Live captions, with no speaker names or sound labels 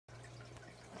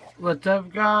What's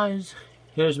up, guys?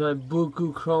 Here's my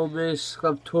Buccochromis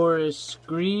Lepturus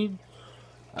green.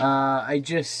 I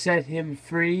just set him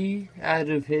free out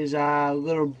of his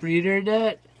little breeder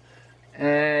net,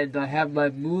 and I have my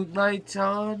Moonlights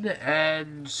on,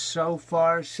 and so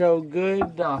far so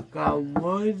good, knock on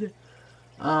wood.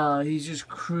 He's just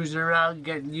cruising around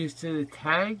getting used to the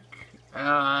tank,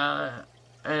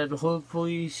 and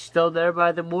hopefully he's still there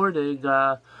by the morning.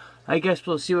 I guess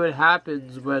we'll see what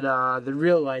happens when the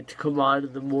real lights come on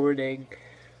in the morning.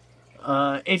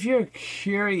 If you're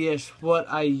curious what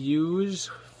I use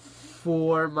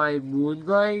for my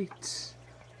Moonlight,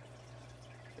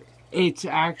 it's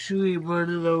actually one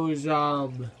of those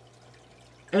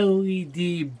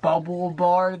LED bubble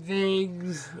bar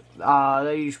things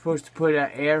that you're supposed to put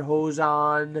an air hose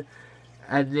on,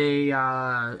 and they,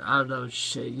 I don't know,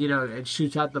 it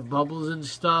shoots out the bubbles and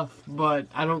stuff, but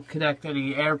I don't connect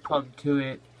any air pump to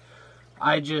it.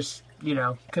 I just,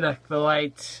 connect the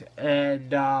lights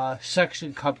and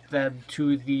suction cup them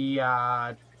to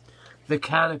the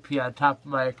canopy on top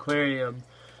of my aquarium,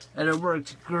 and it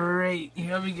works great.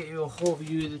 Here, let me get you a whole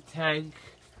view of the tank.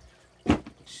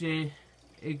 See,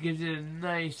 it gives it a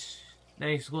nice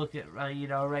look at,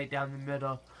 right down the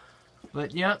middle.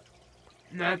 But, yep.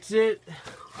 That's it.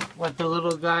 Let the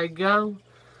little guy go.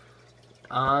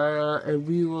 And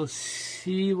we will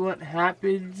see what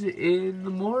happens in the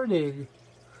morning.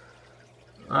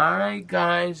 Alright,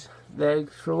 guys.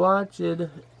 Thanks for watching.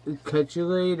 Catch you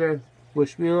later.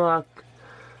 Wish me luck.